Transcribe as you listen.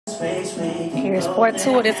Here's part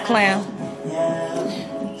 2 of this clown.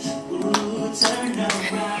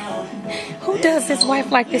 Who does his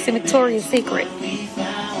wife like this in Victoria's Secret?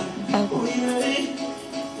 Oh.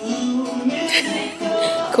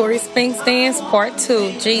 Cory Spinks dance part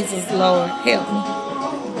 2. Jesus Lord, help me.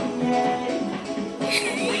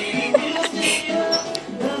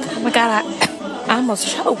 Oh my God, I almost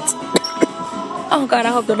choked. Oh God,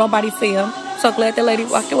 I hope that nobody see him. So glad the lady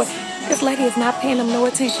walked away. This lady is not paying him no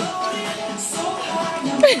attention.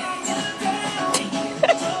 Look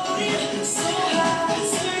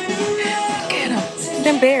at him. It's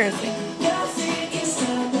embarrassing.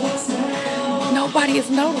 Nobody is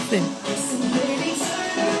noticing.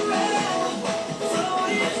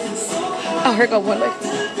 Oh, here go one lady.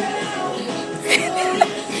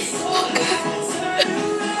 Oh God.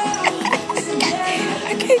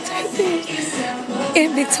 I can't take this.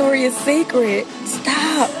 In Victoria's Secret.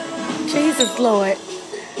 Stop. Jesus Lord.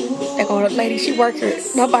 That old lady, she worked her.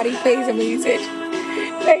 Nobody pays him any attention.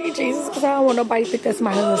 Thank you, Jesus, because I don't want nobody to think that's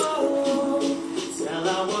my husband.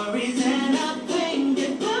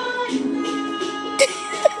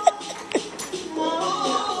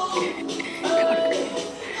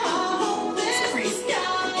 It's crazy.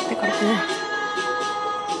 They go to girl.